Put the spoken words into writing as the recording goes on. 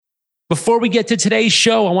Before we get to today's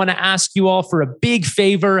show, I want to ask you all for a big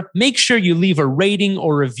favor. Make sure you leave a rating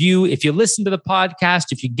or review. If you listen to the podcast,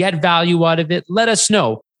 if you get value out of it, let us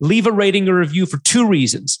know. Leave a rating or review for two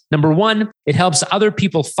reasons. Number one, it helps other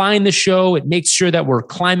people find the show. It makes sure that we're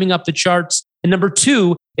climbing up the charts. And number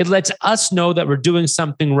two, it lets us know that we're doing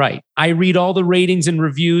something right. I read all the ratings and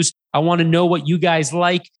reviews. I want to know what you guys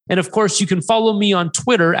like. And of course, you can follow me on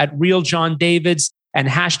Twitter at RealJohnDavids and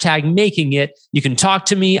hashtag making it. You can talk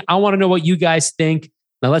to me. I want to know what you guys think.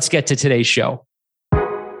 Now let's get to today's show.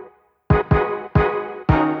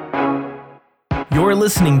 You're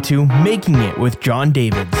listening to Making It with John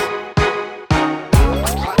Davids.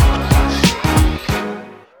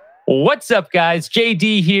 What's up, guys?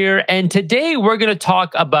 JD here. And today we're going to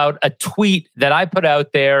talk about a tweet that I put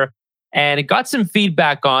out there and it got some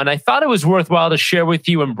feedback on. I thought it was worthwhile to share with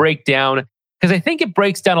you and break down because I think it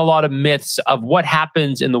breaks down a lot of myths of what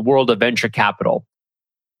happens in the world of venture capital.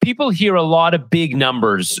 People hear a lot of big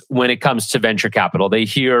numbers when it comes to venture capital. They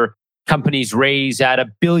hear companies raise at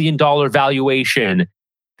 $1 billion valuation.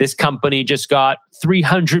 This company just got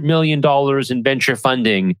 $300 million in venture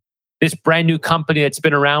funding. This brand new company that's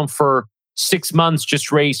been around for 6 months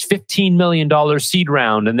just raised $15 million seed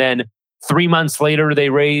round. And then 3 months later,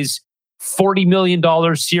 they raise $40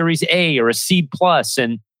 million Series A or a seed plus.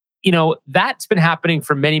 And you know, that's been happening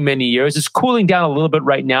for many, many years. It's cooling down a little bit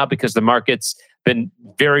right now because the market's been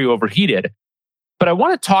very overheated. But I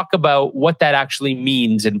want to talk about what that actually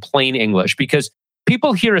means in plain English, because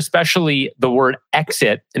people hear especially the word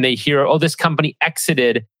exit and they hear, oh, this company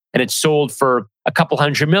exited and it sold for a couple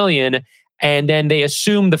 $100 million. And then they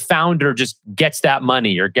assume the founder just gets that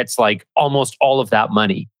money or gets like almost all of that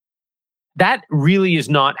money. That really is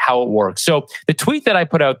not how it works. So the tweet that I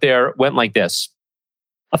put out there went like this.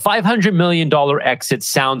 A $500 million exit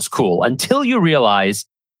sounds cool until you realize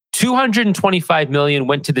 $225 million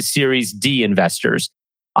went to the Series D investors,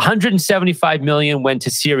 $175 million went to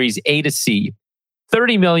Series A to C,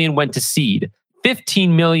 $30 million went to seed,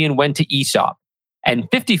 $15 million went to ESOP, and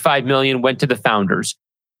 $55 million went to the founders.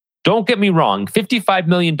 Don't get me wrong, $55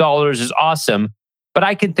 million is awesome, but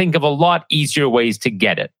I can think of a lot easier ways to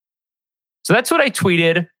get it. So that's what I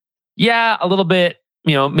tweeted. Yeah, a little bit.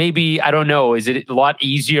 You know, maybe, I don't know, is it a lot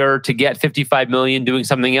easier to get 55 million doing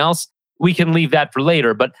something else? We can leave that for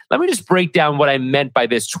later. But let me just break down what I meant by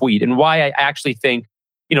this tweet and why I actually think,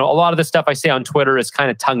 you know, a lot of the stuff I say on Twitter is kind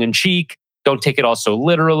of tongue in cheek. Don't take it all so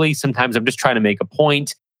literally. Sometimes I'm just trying to make a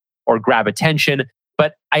point or grab attention.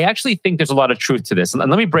 But I actually think there's a lot of truth to this. And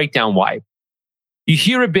let me break down why. You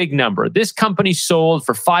hear a big number. This company sold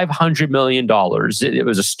for $500 million. It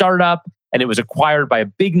was a startup and it was acquired by a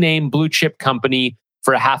big name blue chip company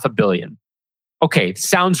for $500 million. Okay,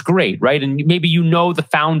 sounds great, right? And maybe you know the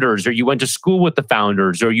founders or you went to school with the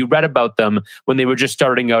founders or you read about them when they were just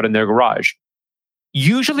starting out in their garage.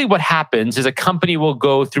 Usually what happens is a company will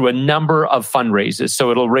go through a number of fundraisers. So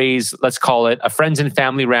it'll raise, let's call it a friends and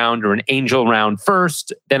family round or an angel round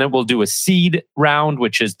first. Then it will do a seed round,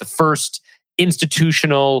 which is the first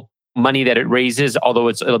institutional money that it raises, although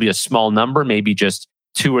it'll be a small number, maybe just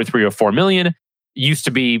 2 or 3 or 4 million. It used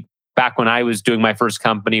to be back when I was doing my first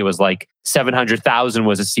company, it was like 700,000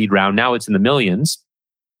 was a seed round. Now it's in the millions.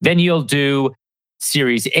 Then you'll do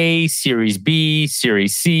Series A, Series B,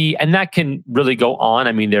 Series C, and that can really go on.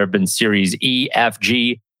 I mean, there have been Series E, F,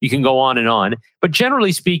 G. You can go on and on. But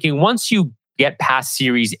generally speaking, once you get past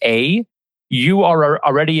Series A, you are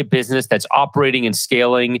already a business that's operating and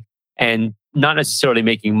scaling and not necessarily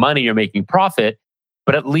making money or making profit,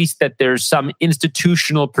 but at least that there's some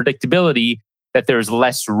institutional predictability, that there's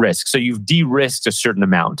less risk. So you've de-risked a certain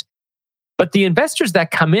amount. But the investors that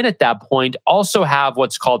come in at that point also have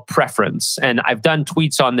what's called preference. And I've done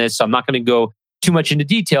tweets on this, so I'm not going to go too much into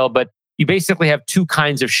detail, but you basically have two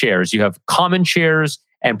kinds of shares. You have common shares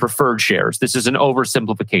and preferred shares. This is an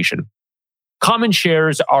oversimplification. Common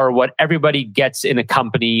shares are what everybody gets in a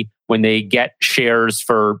company when they get shares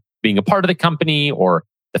for being a part of the company, or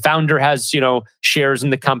the founder has, shares in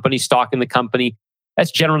the company, stock in the company. That's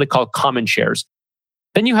generally called common shares.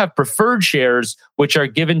 Then you have preferred shares, which are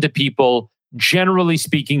given to people, generally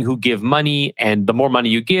speaking, who give money. And the more money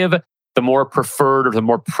you give, the more preferred or the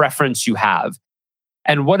more preference you have.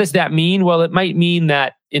 And what does that mean? Well, it might mean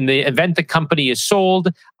that in the event the company is sold,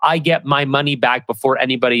 I get my money back before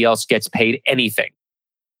anybody else gets paid anything.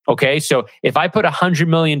 Okay, so if I put $100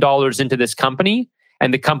 million into this company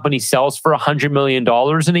and the company sells for $100 million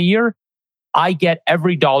in a year, I get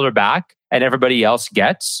every dollar back and everybody else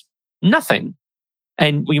gets nothing.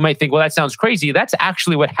 And you might think, well, that sounds crazy. That's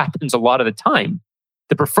actually what happens a lot of the time.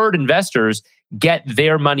 The preferred investors get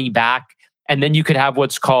their money back, and then you could have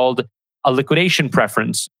what's called a liquidation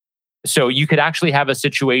preference. So you could actually have a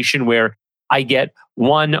situation where I get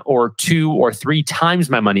 1 or 2 or 3 times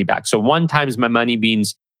my money back. So 1 times my money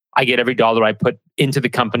means I get every dollar I put into the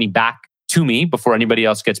company back to me before anybody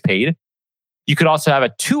else gets paid. You could also have a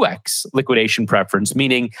 2x liquidation preference,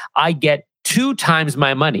 meaning I get 2 times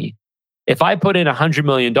my money. If I put in $100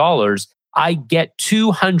 million, I get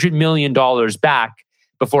 $200 million back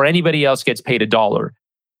before anybody else gets paid a dollar.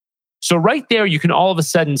 So right there, you can all of a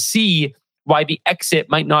sudden see why the exit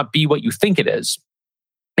might not be what you think it is.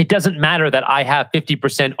 It doesn't matter that I have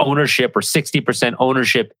 50% ownership or 60%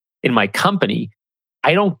 ownership in my company.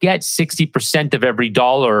 I don't get 60% of every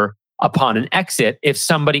dollar upon an exit if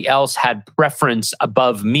somebody else had preference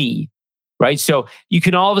above me, right? So you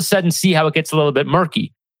can all of a sudden see how it gets a little bit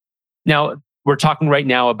murky. Now, we're talking right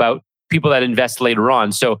now about people that invest later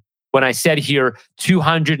on. So when I said here,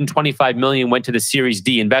 225 million went to the Series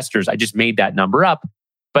D investors, I just made that number up.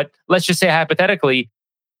 But let's just say hypothetically,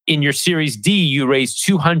 in your Series D, you raised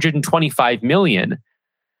 225 million.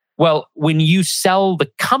 Well, when you sell the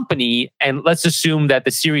company, and let's assume that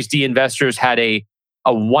the Series D investors had a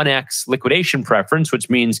 1x liquidation preference, which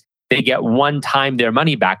means they get 1 time their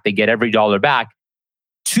money back, they get every dollar back.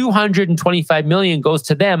 225 million goes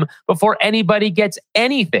to them before anybody gets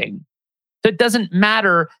anything. So it doesn't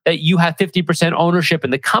matter that you have 50% ownership in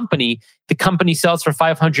the company sells for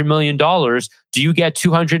 $500 million. Do you get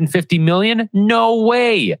 250 million? No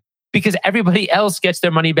way, because everybody else gets their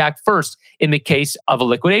money back first in the case of a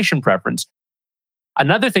liquidation preference.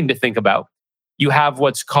 Another thing to think about, you have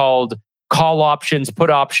what's called call options, put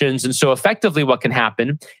options. And so effectively what can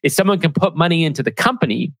happen is someone can put money into the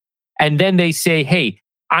company and then they say, hey,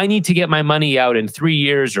 I need to get my money out in 3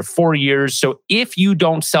 years or 4 years. So if you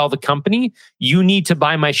don't sell the company, you need to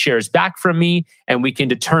buy my shares back from me, and we can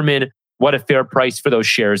determine what a fair price for those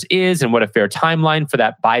shares is and what a fair timeline for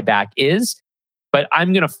that buyback is. But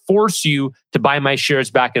I'm going to force you to buy my shares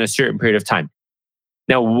back in a certain period of time.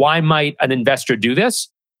 Now, why might an investor do this?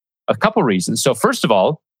 A couple reasons. So first of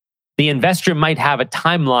all, the investor might have a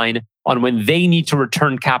timeline on when they need to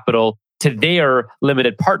return capital to their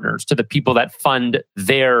limited partners, to the people that fund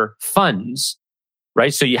their funds,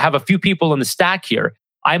 right? So you have a few people in the stack here.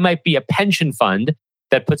 I might be a pension fund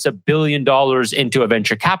that puts $1 billion into a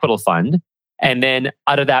venture capital fund. And then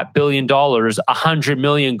out of that $1 billion, 100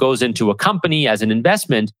 million goes into a company as an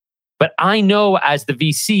investment. But I know as the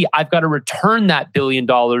VC, I've got to return that $1 billion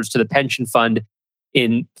to the pension fund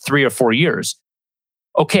in 3 or 4 years.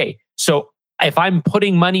 Okay, so if I'm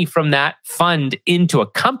putting money from that fund into a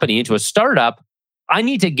company, into a startup, I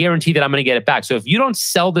need to guarantee that I'm going to get it back. So if you don't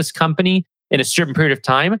sell this company in a certain period of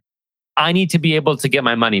time, I need to be able to get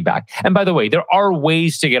my money back. And by the way, there are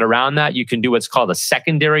ways to get around that. You can do what's called a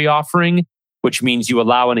secondary offering, which means you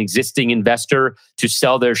allow an existing investor to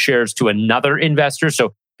sell their shares to another investor.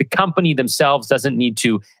 So the company themselves doesn't need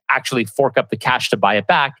to actually fork up the cash to buy it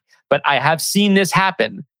back. But I have seen this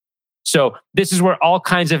happen. So this is where all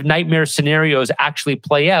kinds of nightmare scenarios actually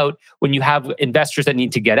play out when you have investors that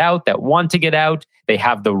need to get out, that want to get out. They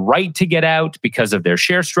have the right to get out because of their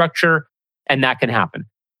share structure, and that can happen.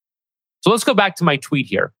 So let's go back to my tweet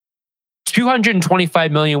here.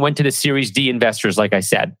 225 million went to the Series D investors, like I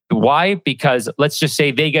said. Why? Because let's just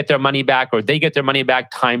say they get their money back, or they get their money back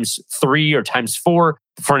times 3 or times 4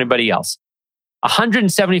 for anybody else.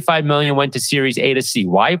 175 million went to Series A to C.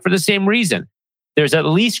 Why? For the same reason. There's at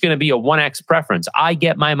least going to be a 1x preference. I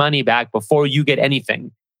get my money back before you get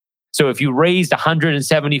anything. So if you raised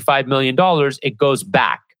 $175 million, it goes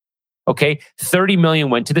back. Okay, 30 million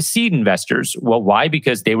went to the seed investors. Well, why?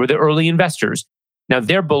 Because they were the early investors. Now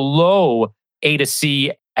they're below A to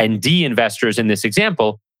C and D investors in this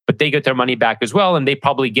example, but they get their money back as well. And they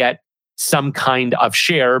probably get some kind of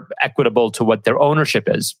share equitable to what their ownership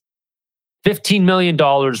is. $15 million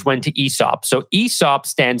went to ESOP. So ESOP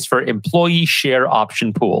stands for Employee Share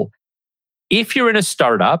Option Pool. If you're in a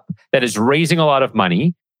startup that is raising a lot of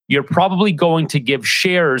money, you're probably going to give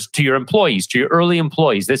shares to your employees, to your early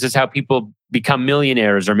employees. This is how people become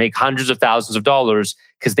millionaires or make hundreds of thousands of dollars,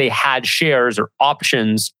 because they had shares or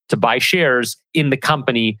options to buy shares in the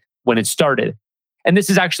company when it started. And this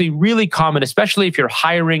is actually really common, especially if you're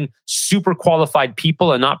hiring super qualified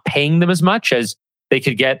people and not paying them as much as they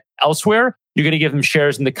could get elsewhere. You're going to give them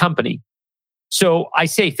shares in the company. So I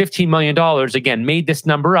say $15 million, again, made this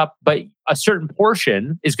number up, but a certain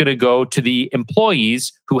portion is going to go to the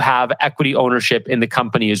employees who have equity ownership in the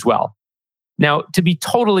company as well. Now, to be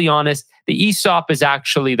totally honest, the ESOP is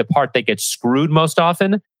actually the part that gets screwed most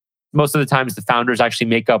often. Most of the times, the founders actually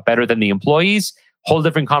make out better than the employees. Whole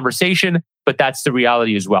different conversation, but that's the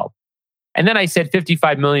reality as well. And then I said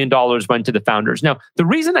 $55 million went to the founders. Now, the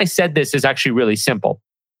reason I said this is actually really simple.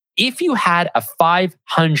 if you had a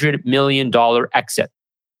 $500 million exit,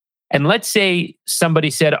 and let's say somebody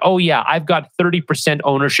said, oh yeah, I've got 30%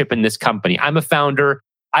 ownership in this company. I'm a founder.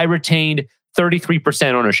 I retained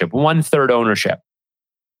 33% ownership, 1/3 ownership.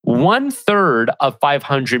 1/3 of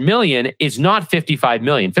 500 million is not 55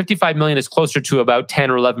 million. 55 million is closer to about 10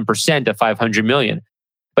 or 11% of 500 million.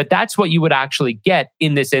 But that's what you would actually get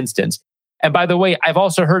in this instance. And by the way, I've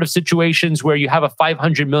also heard of situations where you have a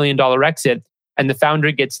 $500 million exit and the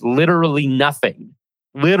founder gets literally nothing.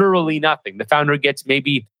 Literally nothing. The founder gets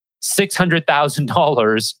maybe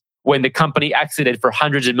 $600,000 when the company exited for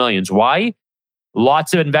hundreds of millions. Why?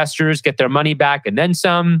 Lots of investors get their money back and then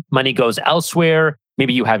some. Money goes elsewhere.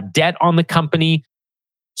 Maybe you have debt on the company.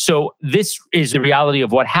 So this is the reality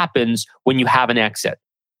of what happens when you have an exit.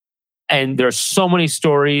 And there's so many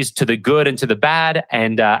stories to the good and to the bad.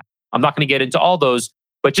 And I'm not going to get into all those,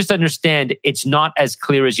 but just understand it's not as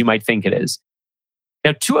clear as you might think it is.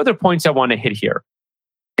 Now, 2 other points I want to hit here.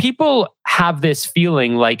 People have this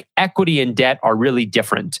feeling like equity and debt are really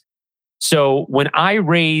different. So when I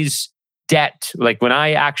raise debt, like when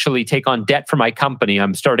I actually take on debt for my company,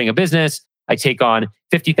 I'm starting a business, I take on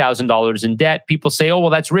 $50,000 in debt. People say, oh, well,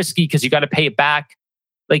 that's risky because you got to pay it back.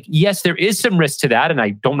 Like, yes, there is some risk to that. And I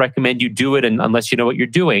don't recommend you do it unless you know what you're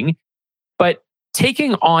doing. But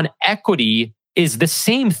taking on equity is the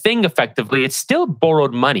same thing effectively. It's still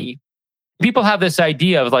borrowed money. People have this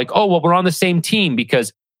idea of like, oh, well, we're on the same team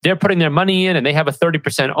because they're putting their money in and they have a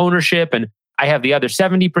 30% ownership and I have the other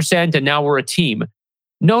 70% and now we're a team.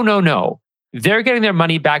 No. They're getting their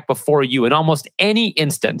money back before you in almost any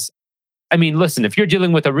instance. I mean, listen, if you're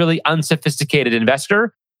dealing with a really unsophisticated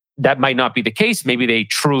investor, that might not be the case. Maybe they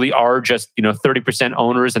truly are just, 30%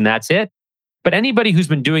 owners and that's it. But anybody who's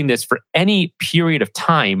been doing this for any period of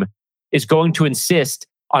time is going to insist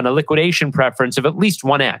on a liquidation preference of at least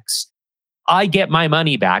 1x. I get my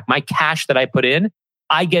money back, my cash that I put in,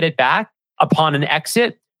 I get it back upon an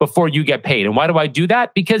exit before you get paid. And why do I do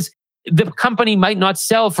that? Because the company might not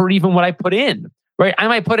sell for even what I put in, right? I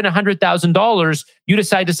might put in $100,000. You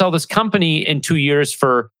decide to sell this company in 2 years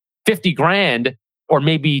for 50 grand or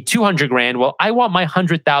maybe 200 grand. Well, I want my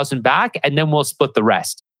 100,000 back and then we'll split the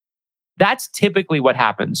rest. That's typically what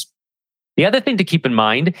happens. The other thing to keep in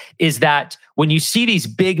mind is that when you see these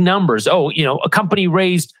big numbers, a company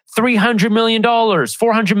raised $300 million,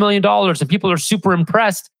 $400 million, and people are super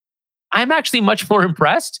impressed. I'm actually much more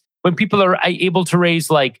impressed when people are able to raise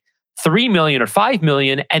like 3 million or 5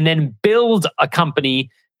 million and then build a company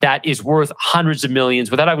that is worth hundreds of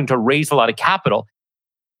millions without having to raise a lot of capital.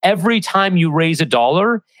 Every time you raise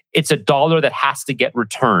 $1, it's $1 that has to get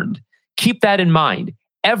returned. Keep that in mind.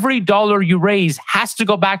 Every dollar you raise has to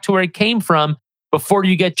go back to where it came from before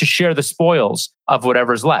you get to share the spoils of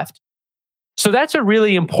whatever's left. So that's a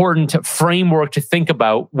really important framework to think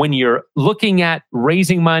about when you're looking at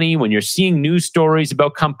raising money, when you're seeing news stories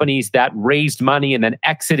about companies that raised money and then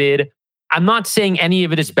exited. I'm not saying any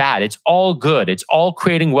of it is bad. It's all good. It's all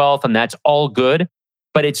creating wealth and that's all good.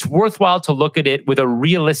 But it's worthwhile to look at it with a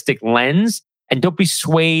realistic lens and don't be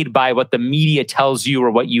swayed by what the media tells you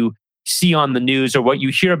or what you see on the news or what you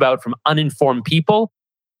hear about from uninformed people.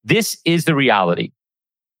 This is the reality.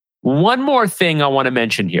 One more thing I want to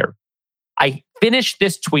mention here. I finished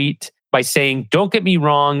this tweet by saying, don't get me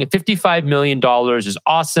wrong, $55 million is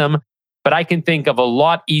awesome, but I can think of a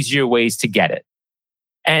lot easier ways to get it.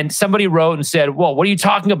 And somebody wrote and said, well, what are you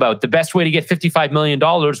talking about? The best way to get $55 million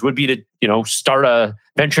would be to, start a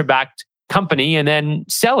venture-backed company and then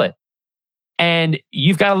sell it. And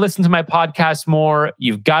you've got to listen to my podcast more.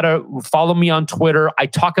 You've got to follow me on Twitter. I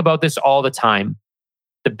talk about this all the time.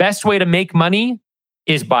 The best way to make money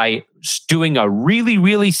is by doing a really,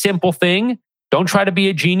 really simple thing. Don't try to be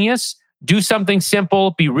a genius. Do something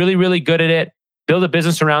simple. Be really, really good at it. Build a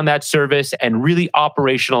business around that service and really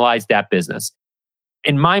operationalize that business.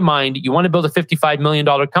 In my mind, you want to build a $55 million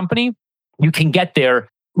company, you can get there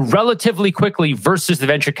relatively quickly versus the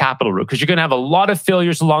venture capital route because you're going to have a lot of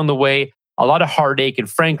failures along the way, a lot of heartache. And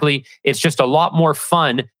frankly, it's just a lot more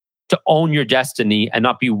fun to own your destiny and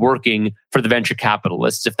not be working for the venture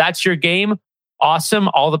capitalists. If that's your game, awesome.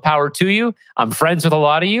 All the power to you. I'm friends with a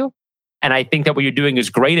lot of you. And I think that what you're doing is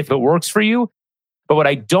great if it works for you. But what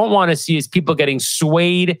I don't want to see is people getting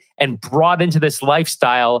swayed and brought into this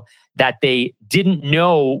lifestyle that they didn't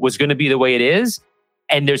know was going to be the way it is.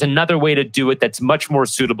 And there's another way to do it that's much more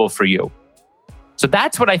suitable for you. So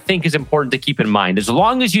that's what I think is important to keep in mind. As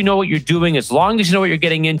long as you know what you're doing, as long as you know what you're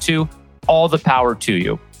getting into, all the power to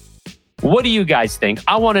you. What do you guys think?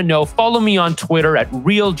 I want to know. Follow me on Twitter at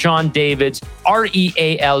RealJohnDavids,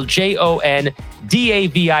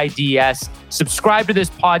 RealJohnDavids. Subscribe to this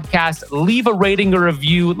podcast. Leave a rating or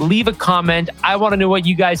review. Leave a comment. I want to know what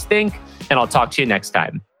you guys think, and I'll talk to you next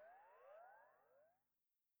time.